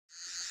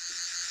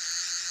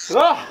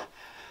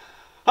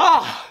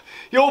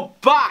You're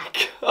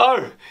back!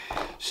 Oh,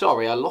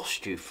 sorry, I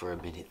lost you for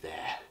a minute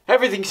there.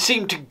 Everything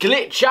seemed to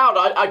glitch out.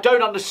 I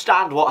don't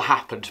understand what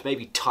happened.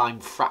 Maybe time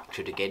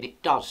fractured again.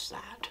 It does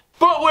that.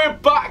 But we're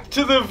back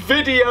to the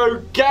video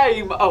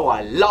game. Oh,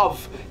 I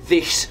love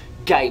this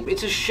game.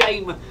 It's a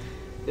shame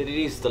that it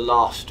is the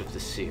last of the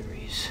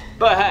series.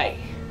 But hey,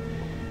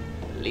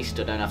 at least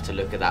I don't have to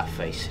look at that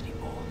face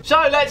anymore.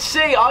 So let's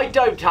see. I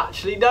don't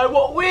actually know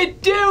what we're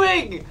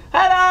doing.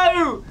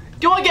 Hello!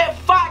 Do I get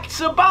facts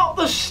about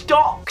the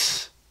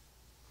stocks?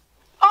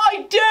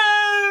 I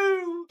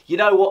do! You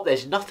know what?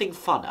 There's nothing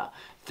funner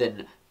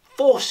than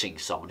forcing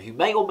someone who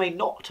may or may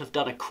not have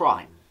done a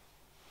crime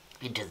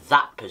into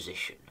that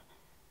position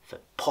for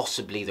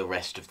possibly the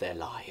rest of their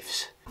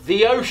lives.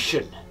 The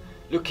ocean,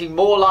 looking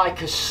more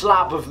like a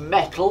slab of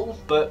metal,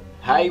 but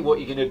hey, what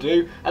are you gonna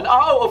do? And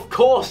oh, of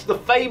course, the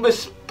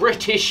famous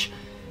British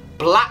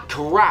black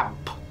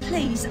ramp.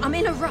 Please, I'm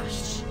in a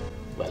rush.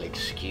 Well,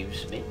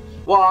 excuse me.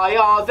 Why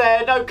are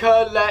there no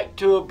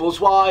collectibles?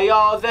 Why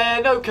are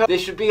there no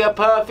This would be a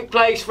perfect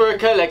place for a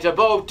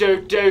collectible.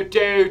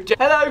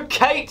 Hello,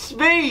 Kate, it's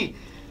me!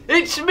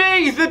 It's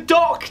me, the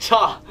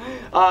Doctor!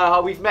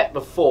 We've met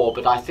before,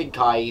 but I think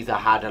I either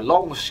had a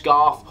long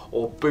scarf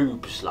or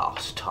boobs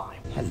last time.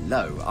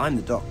 Hello, I'm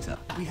the Doctor.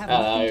 We have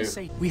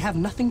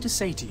nothing to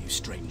say to you,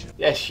 stranger.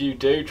 Yes, you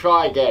do.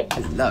 Try again.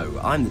 Hello,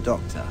 I'm the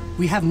Doctor.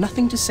 We have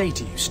nothing to say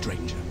to you,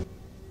 stranger.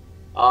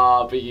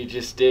 Ah, but you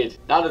just did.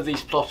 None of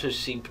these plotters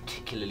seem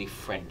particularly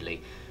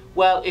friendly.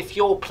 Well, if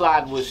your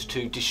plan was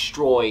to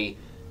destroy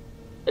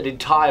an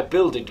entire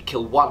building to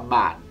kill one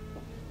man,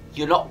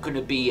 you're not going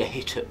to be a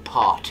hit at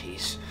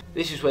parties.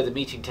 This is where the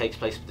meeting takes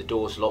place with the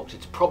doors locked.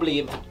 It's probably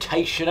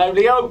invitation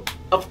only. Oh,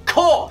 of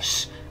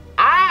course!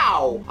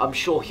 Ow! I'm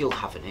sure he'll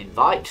have an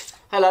invite.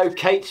 Hello,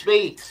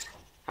 Catesby.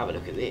 Have a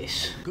look at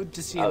this. Good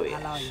to see an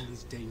ally in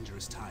these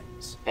dangerous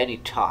times. Any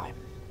time.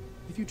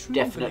 If you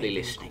truly Definitely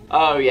listening.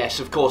 Oh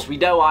yes, of course. We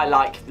know I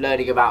like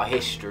learning about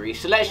history,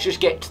 so let's just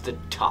get to the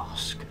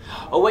task.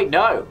 Oh wait,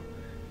 no.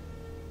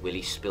 Will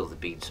he spill the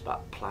beans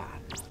about the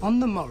plan? On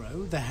the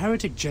morrow, the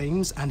heretic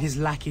James and his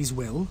lackeys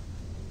will...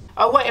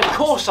 Oh wait, of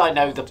course I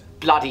know the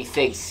bloody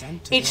thing.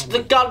 It's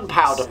the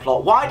gunpowder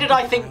plot. Why did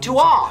I think to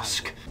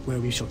ask? Where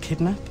we shall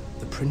kidnap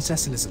the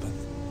Princess Elizabeth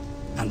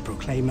and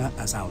proclaim her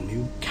as our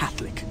new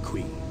Catholic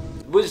Queen.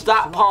 Was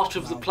that part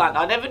of the plan?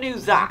 I never knew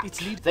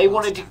that. They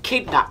wanted to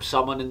kidnap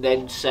someone and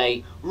then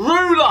say,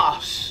 rule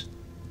us!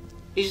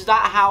 Is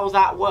that how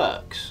that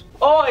works?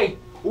 Oi,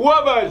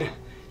 woman!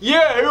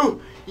 You,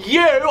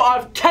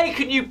 I've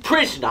taken you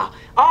prisoner.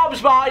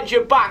 Arms behind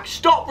your back,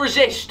 stop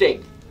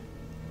resisting.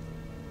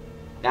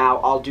 Now,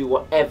 I'll do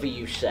whatever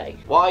you say.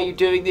 Why are you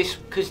doing this?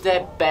 Because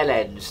they're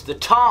bellends. The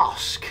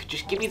task.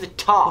 Just give me the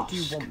task. What do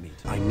you want me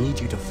to? I need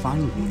you to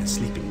find me a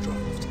sleeping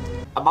draught.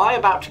 Am I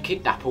about to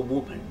kidnap a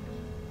woman?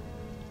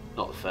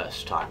 Not the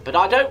first time, but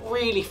I don't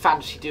really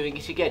fancy doing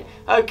it again.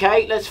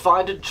 Okay, let's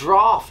find a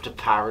draft,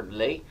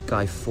 apparently.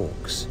 Guy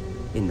Fawkes,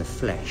 in the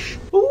flesh.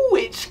 Ooh,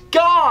 it's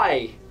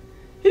Guy!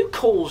 Who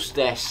calls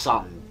their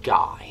son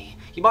Guy?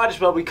 He might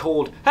as well be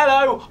called,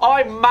 hello,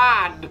 I'm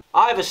Man!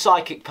 I have a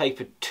psychic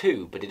paper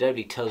too, but it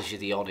only tells you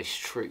the honest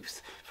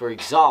truth. For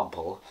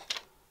example...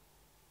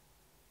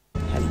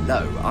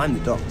 Hello, I'm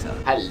the Doctor.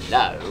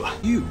 Hello.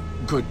 You,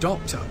 good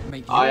doctor.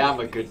 I am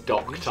a good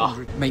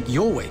doctor. Make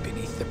your way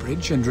beneath the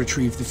bridge and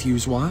retrieve the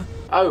fuse wire.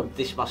 Oh,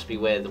 this must be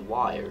where the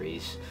wire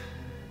is.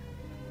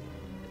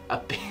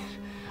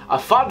 A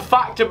fun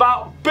fact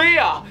about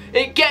beer!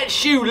 It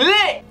gets you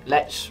lit!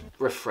 Let's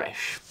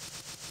refresh.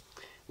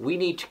 We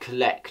need to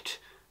collect...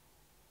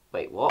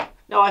 Wait, what?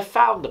 No, I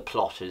found the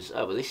plotters.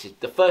 Oh, well, this is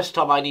the first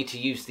time I need to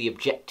use the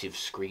objective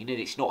screen and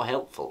it's not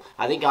helpful.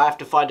 I think I have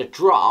to find a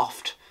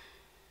draft...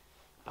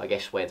 I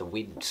guess where the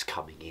wind's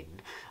coming in.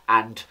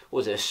 And,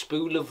 was it a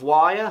spool of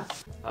wire?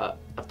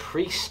 A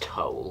priest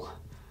hole.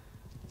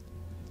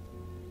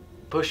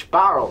 Push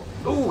barrel.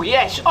 Ooh,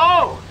 yes.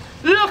 Oh,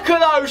 look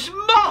at those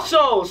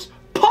muscles!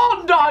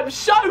 Pond, I'm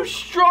so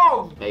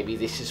strong! Maybe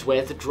this is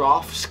where the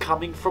draft's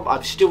coming from.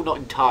 I'm still not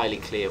entirely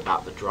clear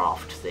about the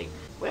draft thing.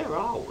 Where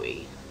are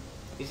we?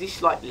 Is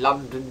this like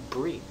London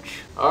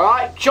Bridge?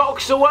 Alright,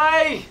 chocks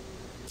away!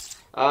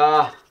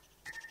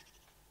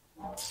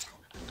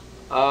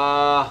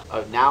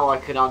 Oh, now I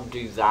can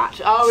undo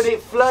that. Oh, and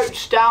it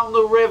floats down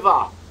the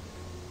river.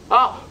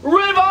 Oh,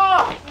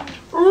 river!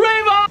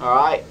 River!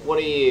 Alright, what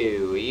are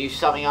you? Are you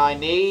something I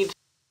need?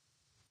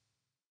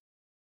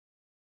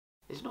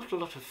 There's not a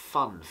lot of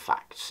fun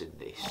facts in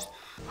this.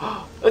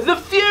 The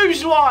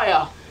fuse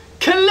wire!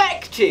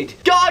 Collected!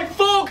 Guy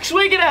Fawkes,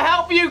 we're gonna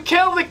help you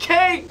kill the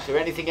king! Is there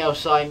anything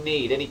else I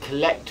need? Any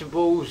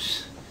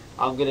collectibles?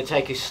 I'm gonna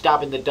take a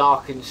stab in the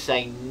dark and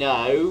say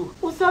no.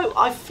 Although,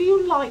 I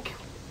feel like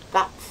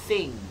that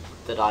thing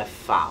that I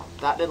found,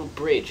 that little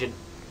bridge, and...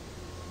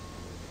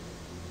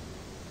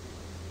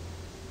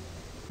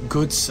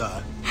 Good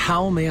sir,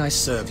 how may I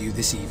serve you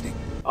this evening?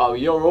 Oh,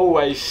 you're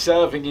always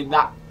serving in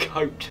that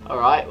coat.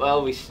 Alright,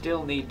 well, we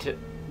still need to...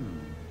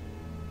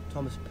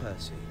 Thomas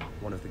Percy,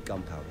 one of the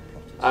gunpowder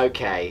plotters.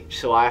 Okay,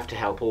 so I have to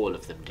help all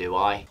of them, do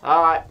I?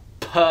 Alright,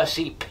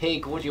 Percy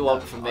Pig, what do you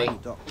want from me? I'm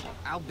the doctor.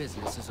 Our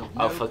business is of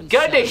Oh, no for concern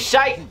goodness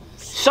sake! to you.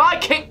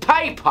 Psychic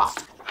paper!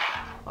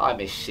 I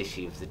miss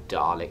City of the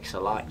Daleks, I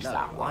liked No,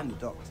 that I'm one. the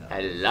doctor.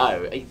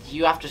 Hello.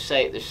 You have to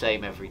say it the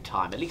same every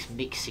time. At least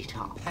mix it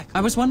up.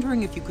 I was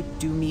wondering if you could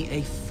do me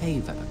a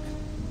favor.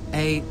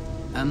 A,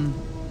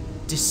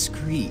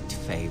 discreet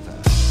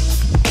favor.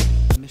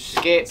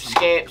 Skip.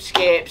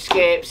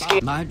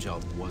 My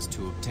job was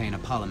to obtain a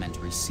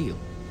parliamentary seal.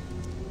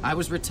 I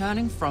was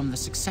returning from the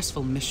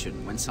successful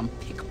mission when some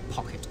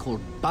pickpocket called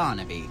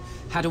Barnaby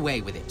had a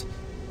way with it.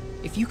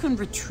 If you can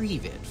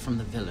retrieve it from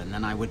the villain,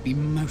 then I would be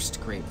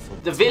most grateful.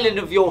 The villain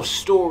of your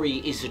story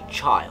is a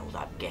child,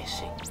 I'm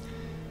guessing.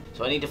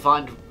 So I need to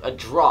find a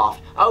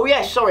draft. Oh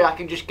yes, sorry, I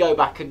can just go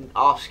back and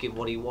ask him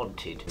what he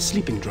wanted.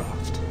 Sleeping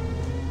draught.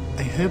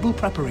 A herbal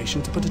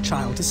preparation to put a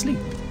child to sleep.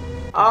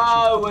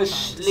 Oh, a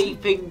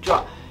sleeping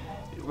draft.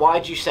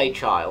 Why'd you say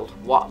child?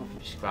 What?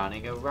 Just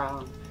running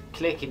around,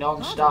 clicking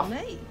on stuff.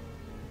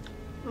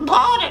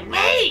 Pardon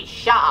me!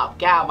 Shut up,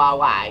 get out of my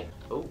way.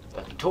 Oh,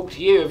 I can talk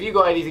to you. Have you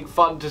got anything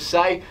fun to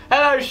say?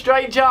 Hello,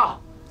 stranger!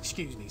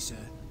 Excuse me, sir.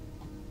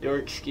 You're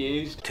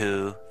excused.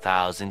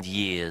 2,000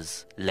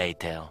 years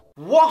later.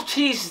 What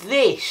is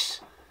this?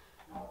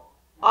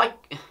 I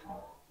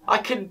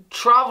can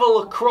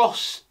travel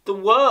across the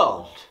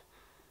world.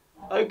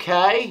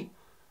 Okay.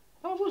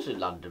 That was a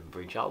London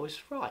Bridge, I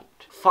was right.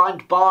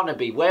 Find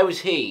Barnaby. Where was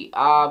he?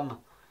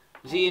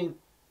 Was he in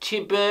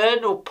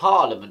Tyburn or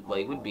Parliament? Well,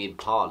 he wouldn't be in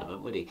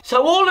Parliament, would he?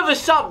 So all of a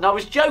sudden, I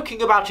was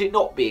joking about it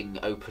not being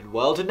open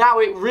world, and now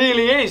it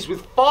really is,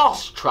 with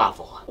fast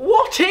travel.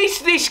 What is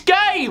this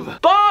game?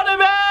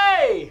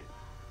 Barnaby!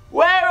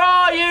 Where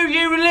are you,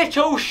 you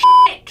little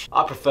shit?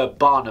 I prefer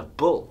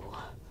Barnabull.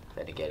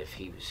 Then again, if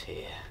he was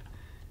here,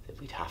 then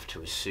we'd have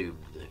to assume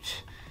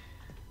that,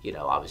 you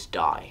know, I was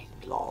dying,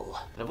 lol.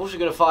 And I'm also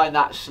going to find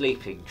that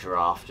sleeping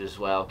draft as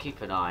well.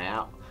 Keep an eye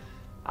out.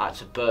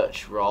 That's a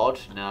birch rod.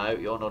 No,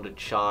 you're not a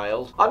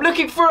child. I'm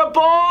looking for a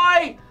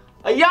boy!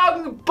 A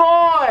young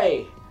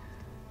boy!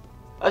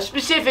 A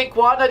specific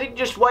one. I didn't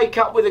just wake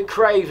up with a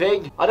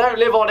craving. I don't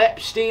live on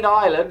Epstein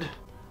Island.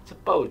 It's a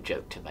bold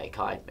joke to make,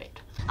 I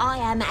admit. I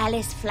am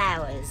Alice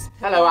Flowers.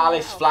 Hello,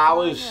 Alice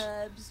Flowers.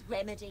 Herbs,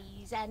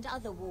 remedies, and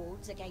other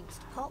wards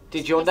against pox.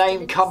 Did your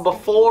name come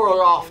before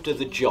or after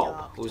the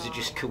job? Or was it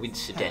just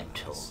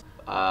coincidental?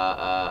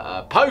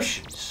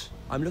 Potions.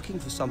 I'm looking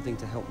for something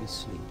to help me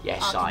sleep.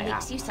 Yes, I I can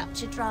mix am. you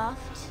such a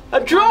draft.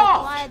 A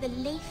draft? I require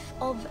the leaf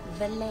of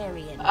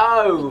valerian.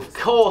 Oh, of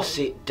course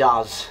it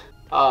does.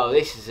 Oh,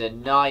 this is a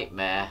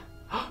nightmare.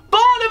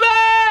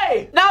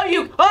 Barnaby! No,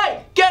 you...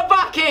 Hey, get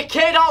back here,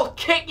 kid. I'll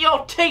kick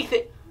your teeth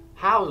in.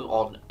 How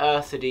on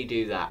earth did he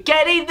do that?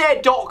 Get in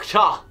there,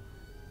 doctor.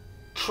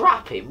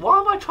 Trap him? Why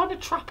am I trying to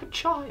trap a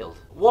child?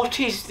 What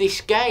is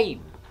this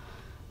game?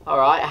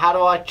 Alright, how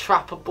do I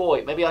trap a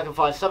boy? Maybe I can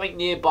find something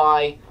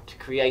nearby to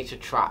create a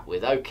trap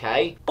with.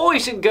 Okay.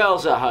 Boys and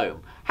girls at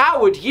home,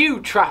 how would you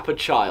trap a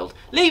child?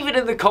 Leave it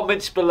in the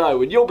comments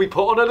below and you'll be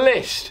put on a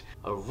list.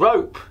 A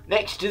rope.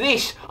 Next to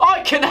this,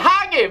 I can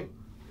hang him.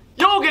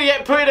 You're going to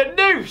get put in a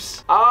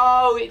noose.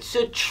 Oh, it's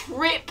a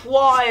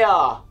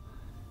tripwire.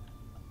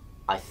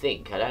 I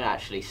think. I don't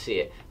actually see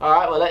it.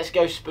 Alright, well, let's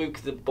go spook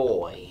the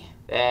boy.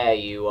 There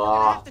you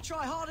are.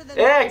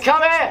 Yeah,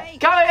 come here.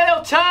 Come here,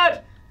 little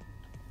turd.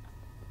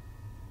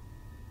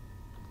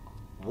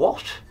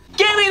 What?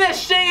 Give me the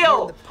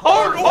seal!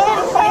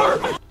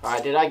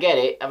 Alright, did I get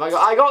it? Have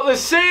I got the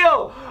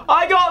seal!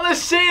 I got the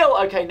seal!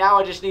 Okay, now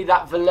I just need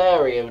that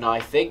valerian, I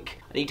think.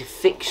 I need to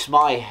fix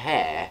my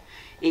hair.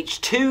 It's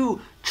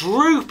too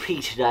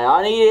droopy today.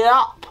 I need it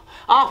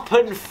up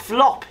and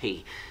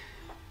floppy.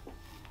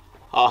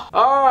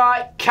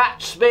 Alright,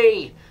 catch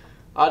me.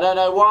 I don't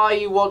know why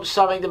you want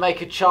something to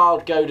make a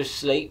child go to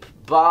sleep,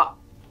 but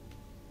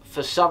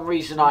for some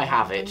reason I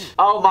have it.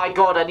 Oh my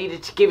god, I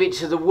needed to give it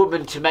to the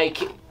woman to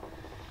make it.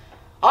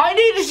 I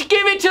needed to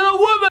give it to the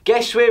woman!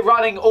 Guess we're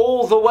running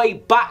all the way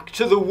back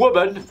to the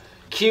woman.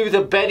 Cue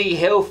the Benny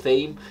Hill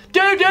theme.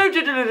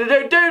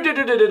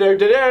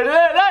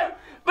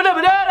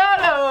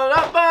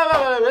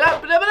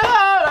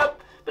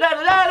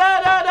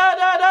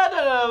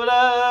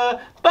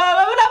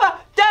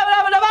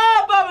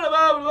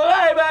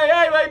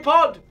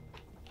 Pod.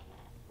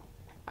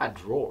 And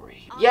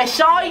Rory.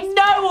 Yes, I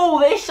know all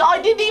this.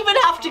 I didn't even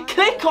have to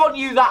click on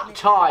you that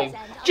time.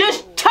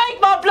 Just take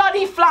my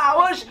bloody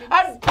flowers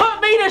and put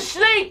me to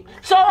sleep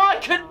so I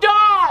can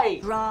die.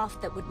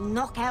 Draft that would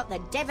knock out the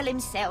devil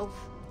himself.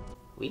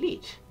 Will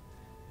it?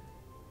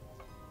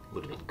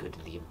 Would have been good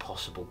in the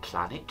Impossible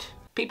Planet.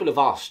 People have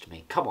asked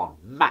me, come on,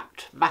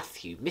 Matt,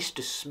 Matthew,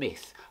 Mr.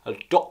 Smith, a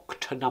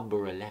Doctor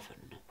number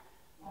 11.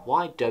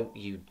 Why don't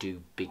you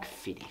do Big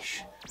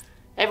Finish?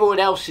 Everyone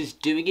else is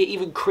doing it,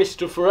 even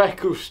Christopher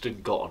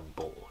Eccleston got on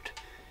board.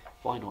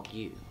 Why not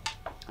you?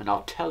 And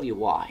I'll tell you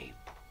why.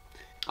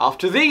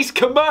 After these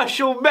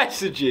commercial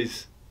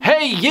messages.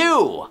 Hey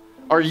you!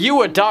 Are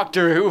you a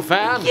Doctor Who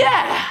fan?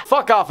 Yeah!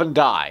 Fuck off and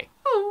die.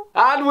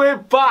 And we're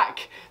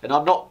back. and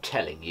I'm not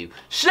telling you.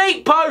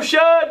 Sleep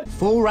potion!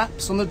 4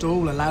 raps on the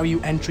door will allow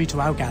you entry to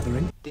our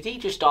gathering. Did he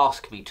just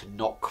ask me to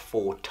knock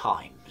 4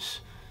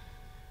 times?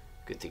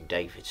 Good thing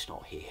David's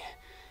not here.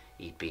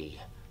 He'd be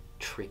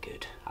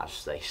triggered,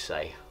 as they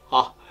say.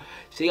 Ha!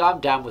 See, I'm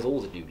down with all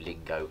the new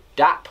lingo.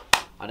 Dap,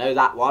 I know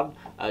that one.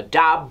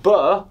 Dab,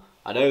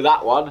 I know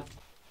that one.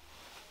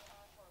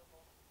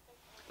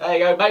 There you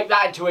go, make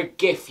that into a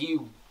gif,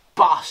 you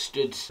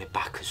bastards. We're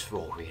back as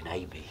Rory and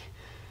Amy.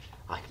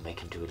 I can make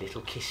them do a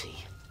little kissy.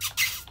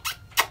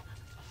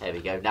 There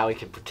we go, now we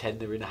can pretend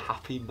they're in a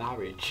happy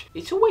marriage.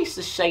 It's always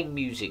the same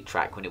music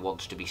track when it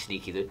wants to be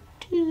sneaky. The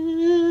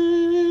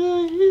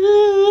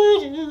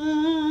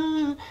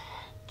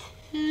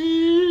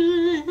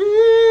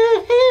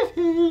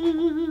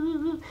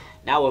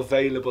now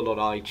available on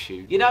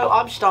iTunes. You know,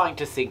 I'm starting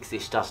to think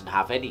this doesn't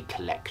have any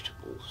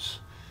collectibles.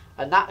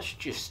 And that's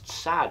just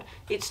sad.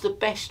 It's the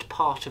best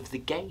part of the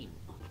game.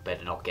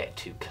 Better not get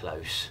too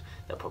close.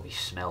 They'll probably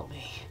smell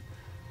me.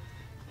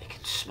 They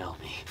can smell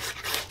me.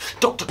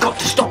 Doctor, got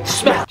to stop the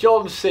smell!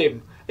 John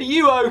Sim, are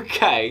you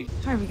okay?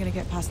 How are we going to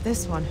get past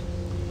this one?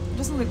 It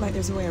doesn't look like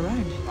there's a way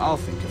around. I'll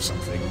think of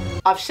something.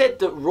 I've said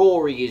that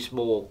Rory is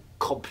more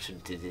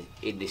competent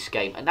in this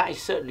game, and that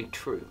is certainly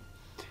true.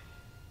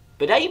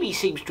 But Amy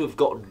seems to have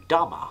gotten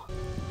dumber.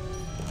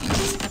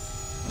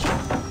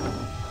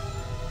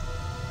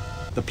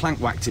 The plank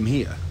whacked him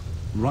here,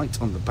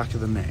 right on the back of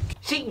the neck.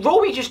 See,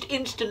 Rory just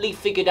instantly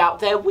figured out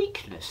their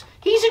weakness.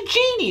 He's a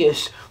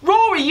genius!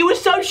 Rory, you were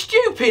so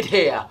stupid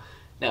here!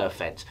 No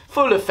offence.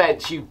 Full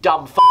offence, you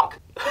dumb fuck.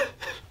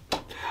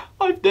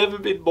 I've never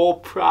been more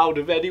proud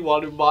of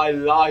anyone in my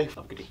life.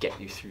 I'm going to get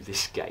you through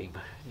this game.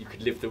 You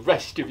can live the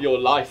rest of your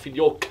life in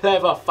your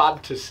clever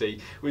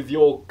fantasy with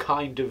your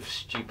kind of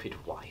stupid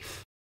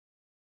wife.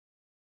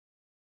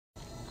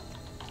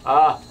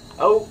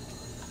 Oh.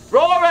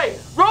 Rory!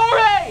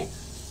 Rory!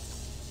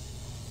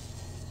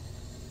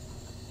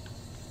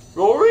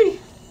 Rory?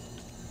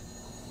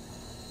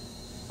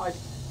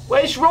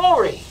 Where's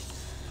Rory?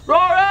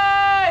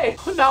 Rory!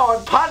 Now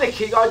I'm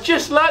panicking. I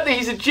just learnt that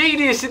he's a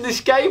genius in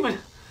this game and...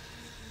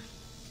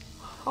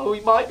 oh, he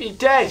might be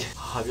dead.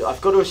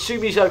 I've got to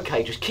assume he's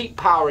okay. Just keep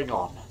powering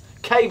on.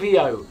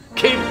 KBO.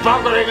 Keep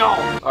bubbling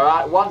on.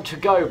 Alright, 1 to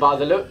go by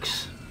the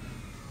looks.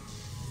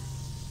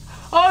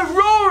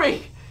 Oh,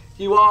 Rory!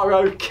 You are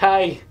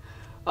okay.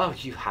 Oh,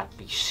 you had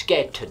me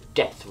scared to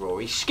death,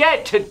 Rory.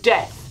 Scared to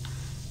death.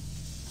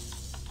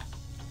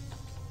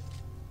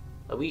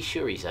 Are we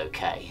sure he's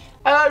okay?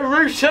 Hello,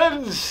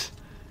 Rootons!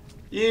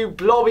 You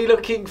blobby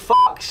looking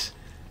fucks.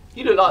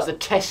 You look like the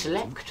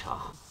Tesselector.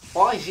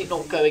 Why is it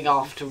not going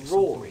after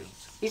Rory?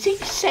 Is it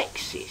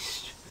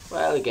sexist?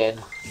 Well, again,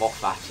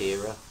 Moffat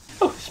era.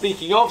 Oh,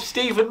 speaking of,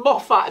 Stephen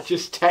Moffat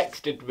just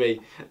texted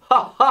me.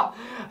 Ha ha!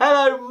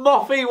 Hello,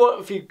 Moffy, what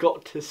have you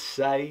got to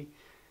say?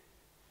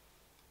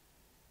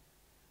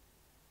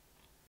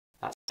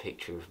 That's a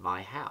picture of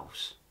my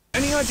house.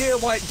 Any idea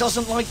why it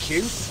doesn't like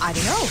you? I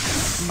don't know.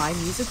 My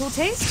musical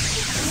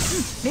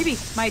taste? Maybe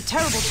my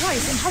terrible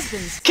choice in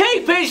husbands.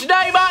 Keep his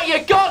name out your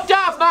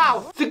goddamn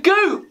mouth! The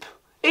Goop!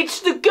 It's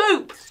the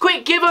Goop!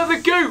 Quick, give her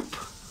the Goop!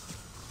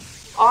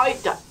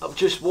 I've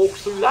just walked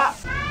through that.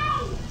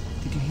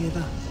 Did you hear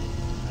that?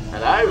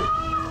 Hello?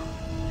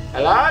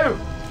 Hello?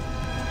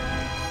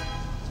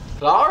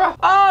 Clara?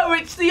 Oh,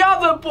 it's the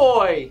other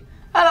boy!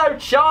 Hello,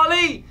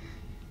 Charlie!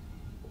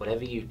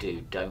 Whatever you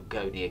do, don't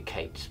go near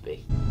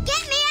Catesby.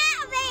 Get me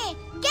out of here!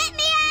 Get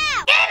me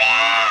out! Get me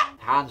out!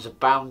 Hands are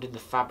bound in the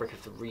fabric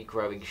of the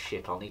regrowing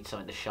ship. I'll need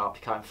something to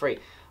sharply cut him free.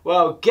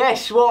 Well,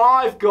 guess what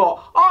I've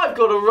got? I've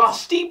got a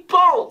rusty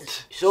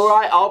bolt! It's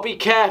alright, I'll be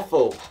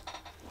careful.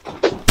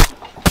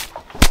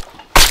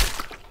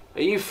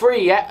 Are you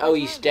free yet? Oh,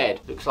 he's dead.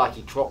 Looks like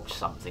he dropped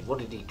something. What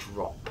did he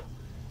drop?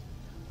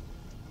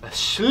 A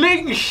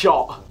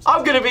slingshot!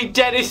 I'm gonna be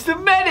Dennis the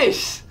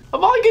Menace!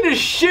 Am I gonna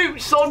shoot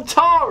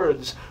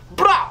Sontarans?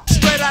 Brah!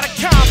 Straight out of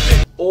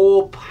Compton!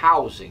 Orb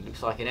housing.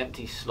 Looks like an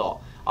empty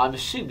slot. I'm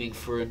assuming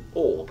for an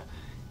orb.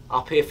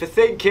 Up here for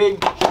thinking.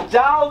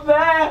 Down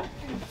there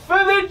for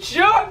the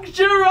junk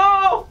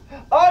giraffe!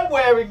 I'm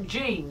wearing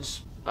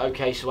jeans.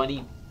 Okay, so I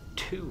need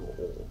 2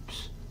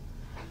 orbs.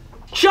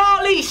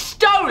 Charlie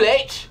stole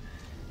it!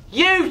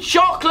 You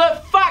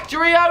chocolate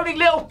factory owning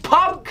little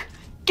punk!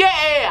 Get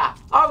here!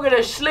 I'm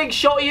gonna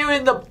slingshot you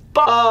in the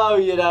butt. Oh,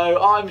 you know,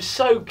 I'm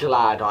so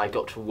glad I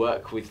got to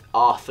work with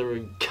Arthur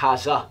and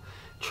Kazza.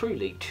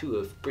 Truly 2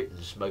 of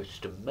Britain's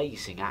most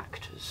amazing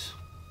actors.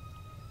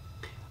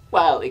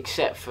 Well,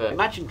 except for,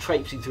 imagine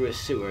traipsing through a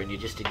sewer and you're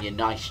just in your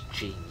nice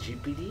jeans.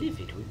 You'd be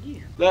livid, wouldn't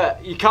you? Look,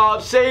 you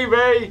can't see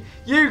me.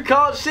 You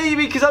can't see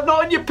me because I'm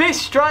not on your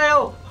piss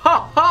trail.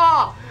 Ha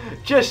ha!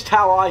 Just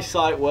how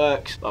eyesight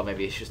works. Well,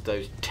 maybe it's just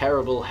those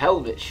terrible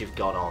helmets you've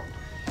got on.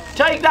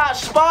 Take that,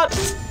 Spud!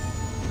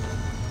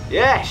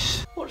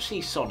 Yes! What's he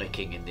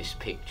sonicking in this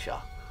picture?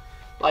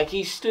 Like,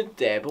 he stood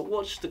there, but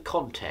what's the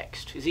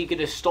context? Is he going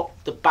to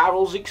stop the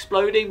barrels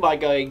exploding by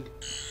going...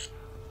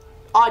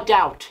 I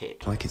doubt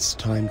it. Like it's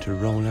time to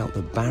roll out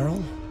the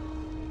barrel?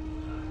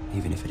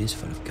 Even if it is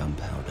full of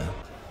gunpowder.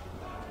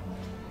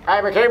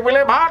 I became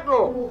William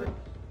Hartnell.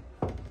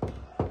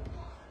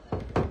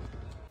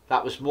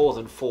 That was more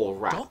than 4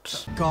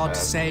 raps. God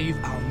save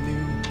our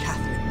new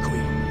Catholic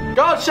Queen.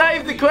 God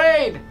save the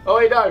Queen! Oh,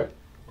 wait, no.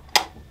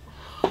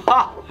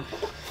 Ha!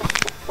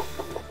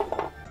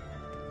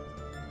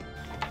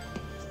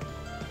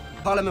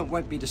 Parliament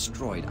won't be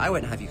destroyed. I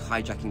won't have you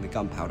hijacking the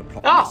gunpowder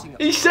plot. Ah,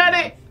 he said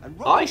it!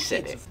 I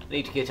said it.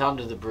 Need to get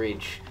under the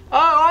bridge.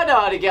 Oh, I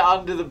know how to get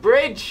under the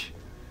bridge.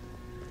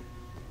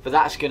 But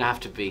that's going to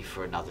have to be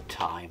for another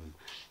time,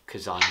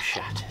 because I'm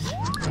shattered.